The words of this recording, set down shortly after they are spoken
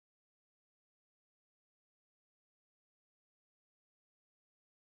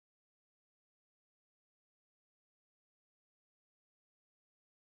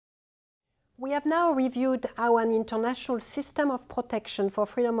We have now reviewed how an international system of protection for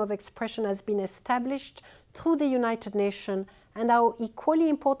freedom of expression has been established through the United Nations and how equally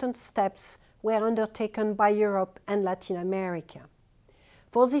important steps were undertaken by Europe and Latin America.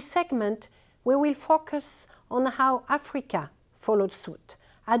 For this segment, we will focus on how Africa followed suit,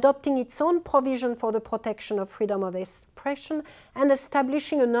 adopting its own provision for the protection of freedom of expression and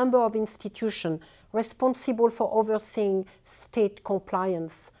establishing a number of institutions responsible for overseeing state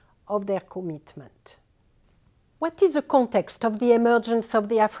compliance of their commitment. What is the context of the emergence of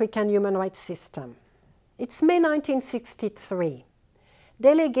the African human rights system? It's May 1963.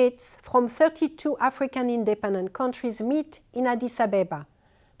 Delegates from 32 African independent countries meet in Addis Ababa,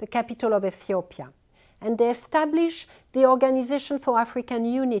 the capital of Ethiopia, and they establish the Organization for African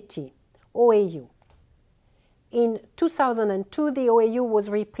Unity, OAU. In 2002, the OAU was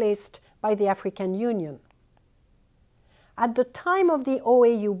replaced by the African Union. At the time of the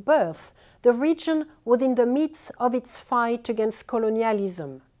OAU birth, the region was in the midst of its fight against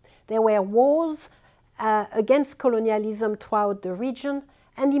colonialism. There were wars against colonialism throughout the region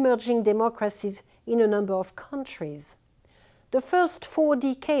and emerging democracies in a number of countries. The first 4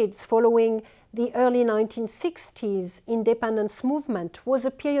 decades following the early 1960s independence movement was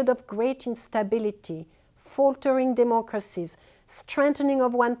a period of great instability, faltering democracies, strengthening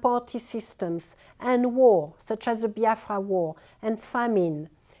of one-party systems, and war, such as the Biafra War, and famine,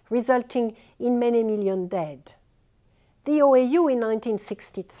 resulting in many million dead. The OAU in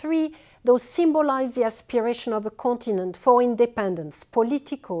 1963, though, symbolized the aspiration of a continent for independence,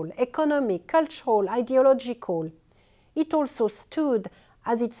 political, economic, cultural, ideological. It also stood,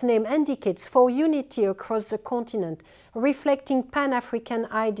 as its name indicates, for unity across the continent, reflecting Pan-African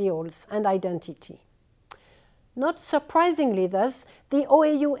ideals and identity. Not surprisingly, thus, the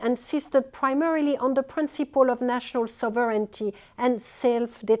OAU insisted primarily on the principle of national sovereignty and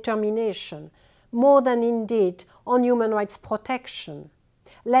self-determination, more than indeed on human rights protection,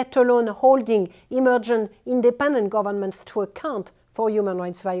 let alone holding emergent independent governments to account for human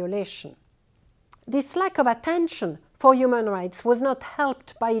rights violation. This lack of attention for human rights was not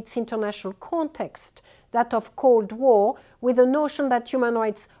helped by its international context, that of Cold War, with the notion that human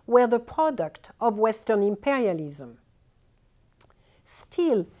rights were the product of Western imperialism.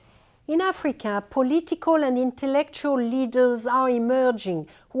 Still, in Africa, political and intellectual leaders are emerging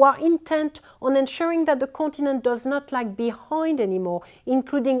who are intent on ensuring that the continent does not lag behind anymore,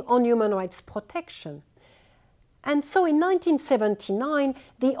 including on human rights protection. And so in 1979,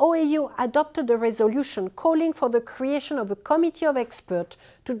 the OAU adopted a resolution calling for the creation of a committee of experts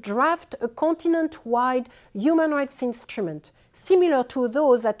to draft a continent-wide human rights instrument, similar to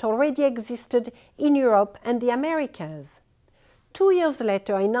those that already existed in Europe and the Americas. 2 years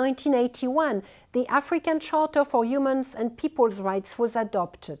later, in 1981, the African Charter for Human and People's Rights was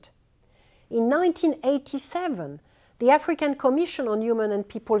adopted. In 1987, the African Commission on Human and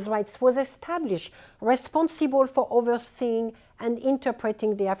People's Rights was established, responsible for overseeing and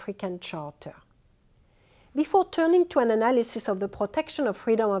interpreting the African Charter. Before turning to an analysis of the protection of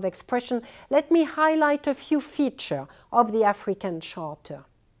freedom of expression, let me highlight a few features of the African Charter.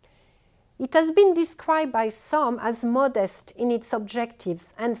 It has been described by some as modest in its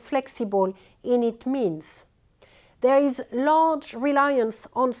objectives and flexible in its means. There is large reliance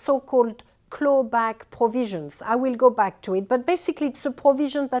on so-called clawback provisions. I will go back to it, but basically it's a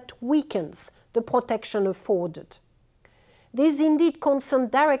provision that weakens the protection afforded. These indeed concern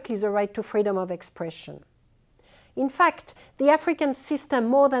directly the right to freedom of expression. In fact, the African system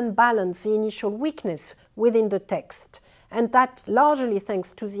more than balanced the initial weakness within the text, and that largely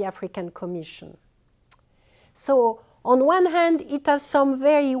thanks to the African Commission. So, on one hand, it has some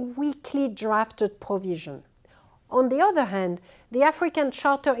very weakly drafted provision. On the other hand, the African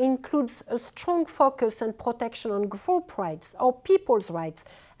Charter includes a strong focus and protection on group rights or people's rights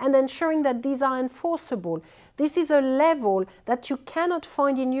and ensuring that these are enforceable. This is a level that you cannot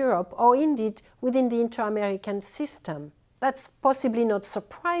find in Europe or indeed within the inter-American system. That's possibly not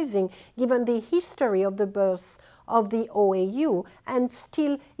surprising given the history of the birth of the OAU, and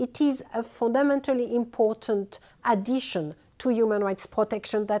still it is a fundamentally important addition to human rights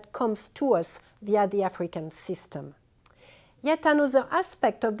protection that comes to us via the African system. Yet another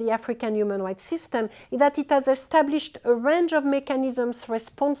aspect of the African human rights system is that it has established a range of mechanisms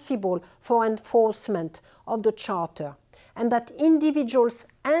responsible for enforcement of the Charter, and that individuals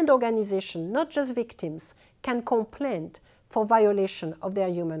and organizations, not just victims, can complain for violation of their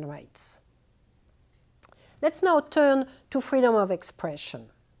human rights. Let's now turn to freedom of expression.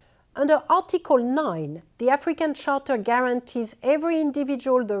 Under Article 9, the African Charter guarantees every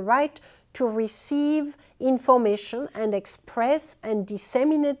individual the right to receive information and express and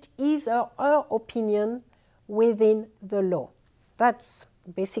disseminate his or her opinion within the law. That's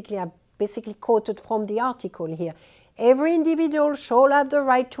basically, I basically quoted from the article here. Every individual shall have the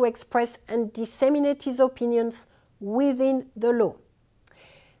right to express and disseminate his opinions within the law.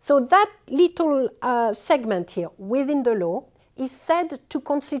 So that little segment here, within the law, is said to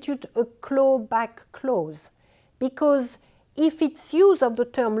constitute a clawback clause, because if its use of the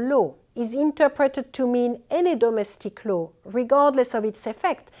term law is interpreted to mean any domestic law, regardless of its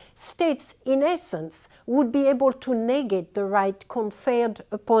effect, states, in essence, would be able to negate the right conferred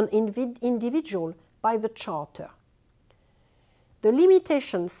upon individual by the Charter. The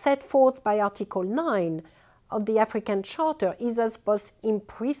limitation set forth by Article 9 of the African Charter is thus both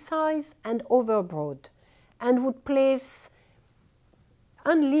imprecise and overbroad, and would place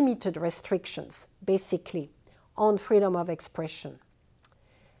unlimited restrictions, basically, on freedom of expression.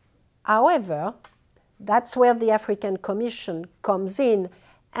 However, that's where the African Commission comes in,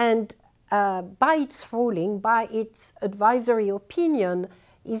 and by its ruling, by its advisory opinion,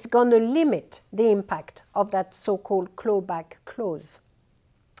 is going to limit the impact of that so-called clawback clause.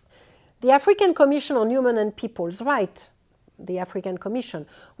 The African Commission on Human and People's Rights, the African Commission,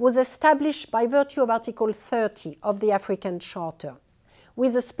 was established by virtue of Article 30 of the African Charter,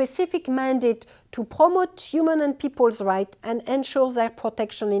 with a specific mandate to promote human and people's rights and ensure their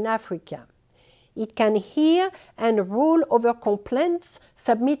protection in Africa. It can hear and rule over complaints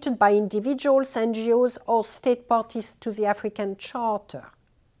submitted by individuals, NGOs, or state parties to the African Charter.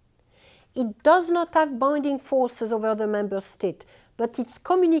 It does not have binding forces over the member state, but its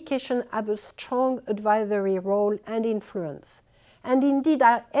communication have a strong advisory role and influence, and indeed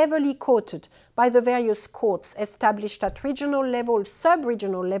are heavily quoted by the various courts established at regional level,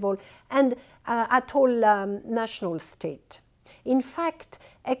 sub-regional level, and at all national state. In fact,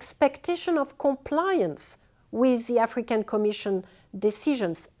 expectation of compliance with the African Commission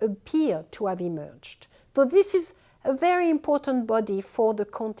decisions appear to have emerged. So this is a very important body for the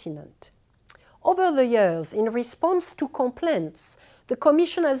continent. Over the years, in response to complaints, the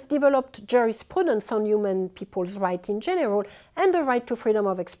Commission has developed jurisprudence on human people's rights in general and the right to freedom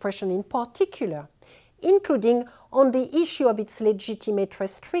of expression in particular, including on the issue of its legitimate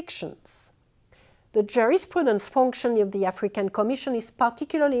restrictions. The jurisprudence function of the African Commission is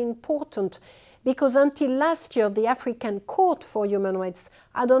particularly important because until last year, the African Court for Human Rights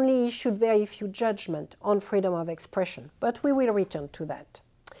had only issued very few judgments on freedom of expression, but we will return to that.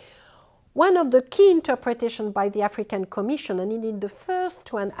 One of the key interpretations by the African Commission, and indeed the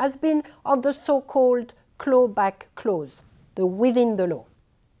first one, has been of the so-called clawback clause, the within the law.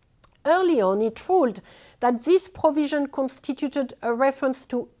 Early on, it ruled that this provision constituted a reference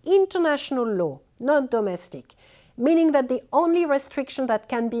to international law, not domestic, meaning that the only restrictions that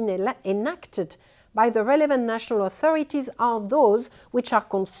can be enacted by the relevant national authorities are those which are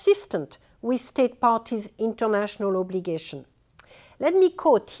consistent with state parties' international obligation. Let me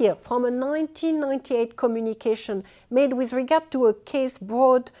quote here from a 1998 communication made with regard to a case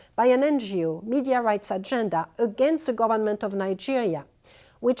brought by an NGO, Media Rights Agenda, against the government of Nigeria,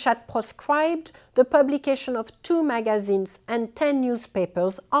 which had proscribed the publication of 2 magazines and 10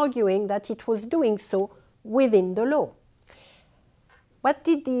 newspapers, arguing that it was doing so within the law. What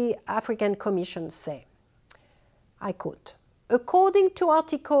did the African Commission say? I quote, "According to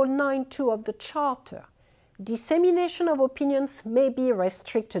Article 9.2 of the Charter, dissemination of opinions may be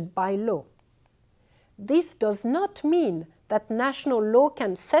restricted by law. This does not mean that national law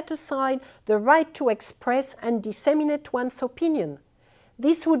can set aside the right to express and disseminate one's opinion.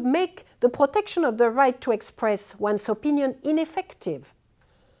 This would make the protection of the right to express one's opinion ineffective.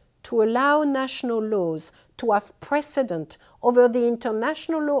 To allow national laws to have precedent over the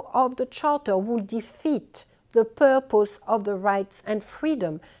international law of the Charter would defeat the purpose of the rights and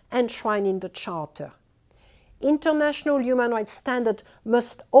freedom enshrined in the Charter. International human rights standards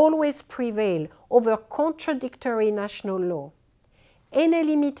must always prevail over contradictory national law. Any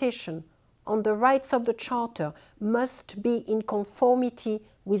limitation on the rights of the Charter must be in conformity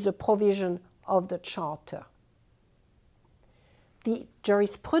with the provision of the Charter." The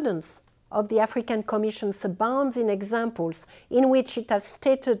jurisprudence of the African Commission abounds in examples in which it has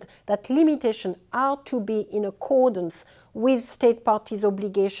stated that limitations are to be in accordance with state parties'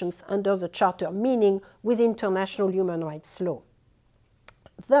 obligations under the Charter, meaning with international human rights law.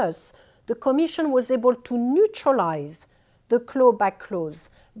 Thus, the Commission was able to neutralize the clawback clause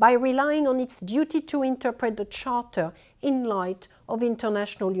by relying on its duty to interpret the Charter in light of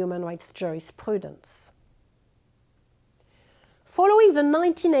international human rights jurisprudence. Following the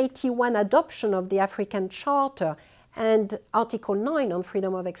 1981 adoption of the African Charter and Article 9 on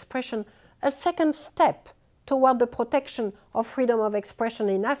freedom of expression, a second step toward the protection of freedom of expression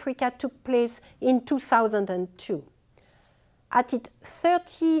in Africa took place in 2002. At its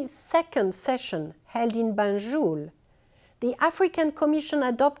 32nd session held in Banjul, the African Commission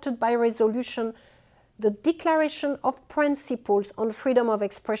adopted by resolution the Declaration of Principles on Freedom of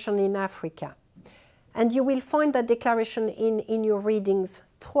Expression in Africa. And you will find that declaration in your readings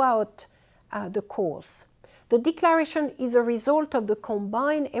throughout the course. The declaration is a result of the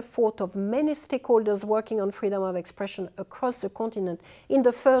combined effort of many stakeholders working on freedom of expression across the continent, in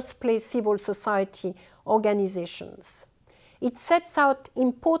the first place civil society organizations. It sets out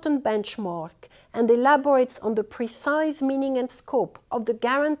important benchmarks and elaborates on the precise meaning and scope of the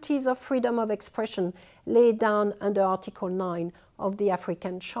guarantees of freedom of expression laid down under Article 9 of the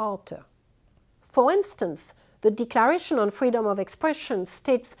African Charter. For instance, the Declaration on Freedom of Expression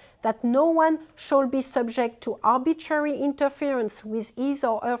states that no one shall be subject to arbitrary interference with his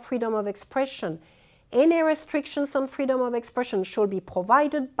or her freedom of expression. Any restrictions on freedom of expression shall be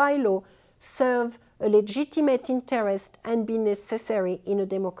provided by law, serve a legitimate interest, and be necessary in a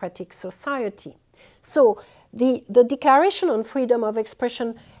democratic society. So the Declaration on Freedom of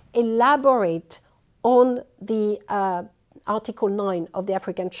Expression elaborates on the Article 9 of the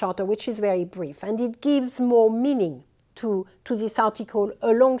African Charter, which is very brief, and it gives more meaning to this article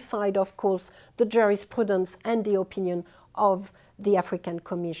alongside, of course, the jurisprudence and the opinion of the African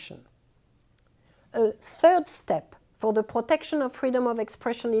Commission. A third step for the protection of freedom of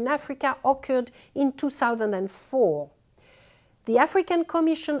expression in Africa occurred in 2004. The African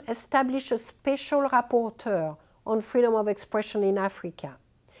Commission established a special rapporteur on freedom of expression in Africa.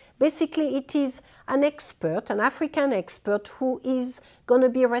 Basically, it is an expert, an African expert, who is going to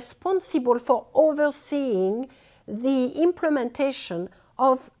be responsible for overseeing the implementation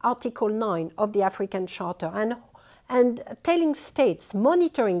of Article 9 of the African Charter and telling states,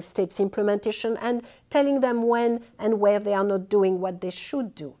 monitoring states' implementation and telling them when and where they are not doing what they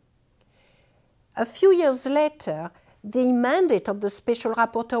should do. A few years later, the mandate of the special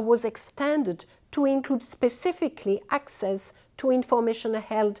rapporteur was extended to include specifically access to information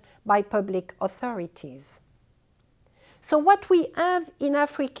held by public authorities. So what we have in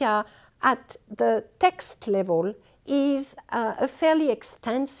Africa at the text level is a fairly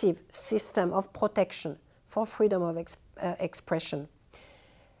extensive system of protection for freedom of expression.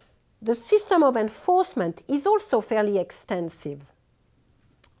 The system of enforcement is also fairly extensive.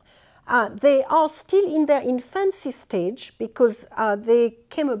 They are still in their infancy stage because they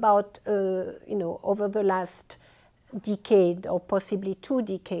came about over the last decade or possibly 2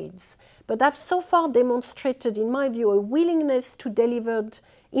 decades, but have so far demonstrated, in my view, a willingness to deliver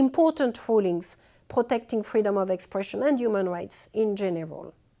important rulings protecting freedom of expression and human rights in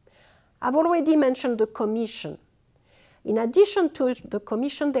general. I've already mentioned the Commission. In addition to the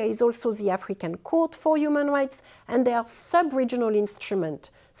Commission, there is also the African Court for Human Rights, and there are sub-regional instruments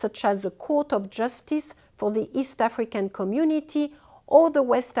such as the Court of Justice for the East African Community or the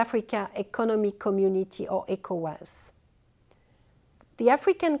West Africa Economic Community, or ECOWAS. The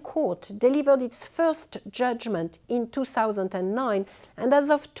African Court delivered its first judgment in 2009 and as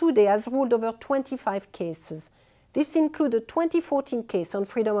of today has ruled over 25 cases. This includes a 2014 case on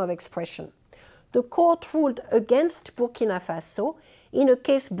freedom of expression. The court ruled against Burkina Faso in a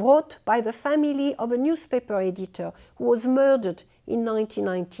case brought by the family of a newspaper editor who was murdered in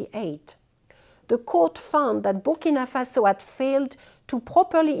 1998. The court found that Burkina Faso had failed to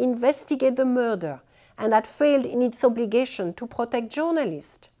properly investigate the murder and had failed in its obligation to protect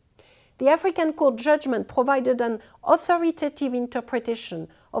journalists. The African Court judgment provided an authoritative interpretation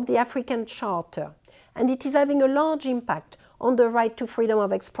of the African Charter, and it is having a large impact on the right to freedom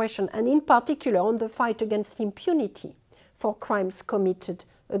of expression and in particular on the fight against impunity for crimes committed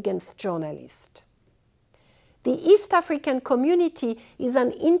against journalists. The East African Community is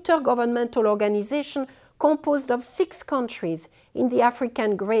an intergovernmental organization composed of 6 countries in the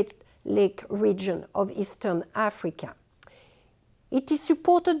African Great Lake region of Eastern Africa. It is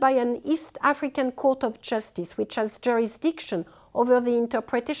supported by an East African Court of Justice, which has jurisdiction over the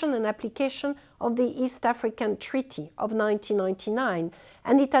interpretation and application of the East African Treaty of 1999,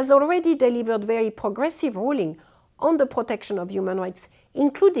 and it has already delivered very progressive ruling on the protection of human rights,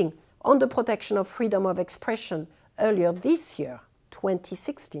 including on the protection of freedom of expression earlier this year,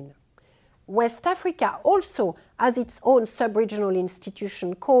 2016. West Africa also has its own sub-regional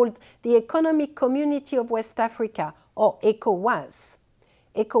institution called the Economic Community of West Africa, or ECOWAS.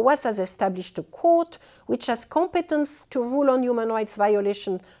 ECOWAS has established a court which has competence to rule on human rights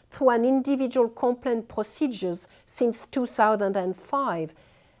violations through an individual complaint procedures since 2005.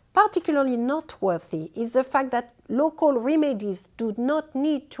 Particularly noteworthy is the fact that local remedies do not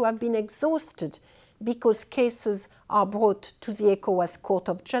need to have been exhausted because cases are brought to the ECOWAS Court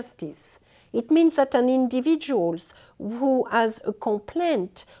of Justice. It means that an individual who has a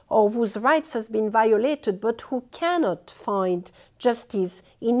complaint or whose rights has been violated but who cannot find justice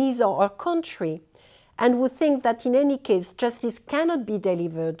in his or her country and who think that in any case justice cannot be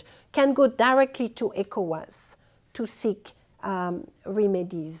delivered can go directly to ECOWAS to seek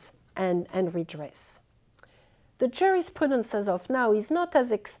remedies and redress. The jurisprudence as of now is not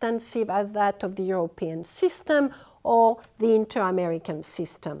as extensive as that of the European system or the inter-American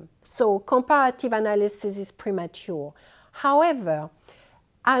system. So comparative analysis is premature. However,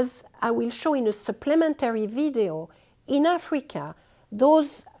 as I will show in a supplementary video, in Africa,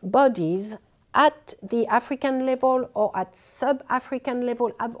 those bodies at the African level or at sub-African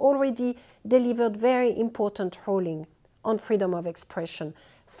level have already delivered very important ruling on freedom of expression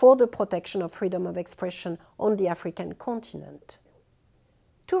for the protection of freedom of expression on the African continent.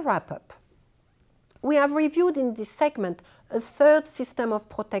 To wrap up, we have reviewed in this segment a third system of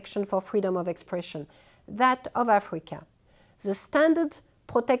protection for freedom of expression, that of Africa. The standard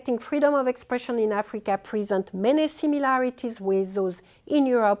protecting freedom of expression in Africa present many similarities with those in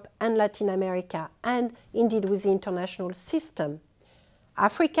Europe and Latin America, and indeed with the international system.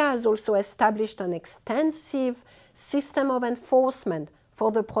 Africa has also established an extensive system of enforcement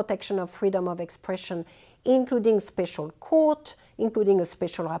for the protection of freedom of expression, including special court, including a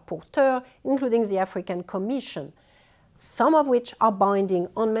special rapporteur, including the African Commission, some of which are binding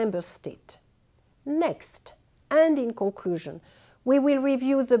on member states. Next, and in conclusion, we will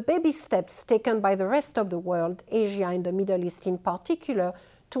review the baby steps taken by the rest of the world, Asia and the Middle East in particular,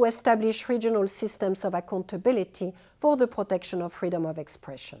 to establish regional systems of accountability for the protection of freedom of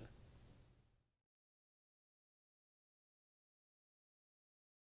expression.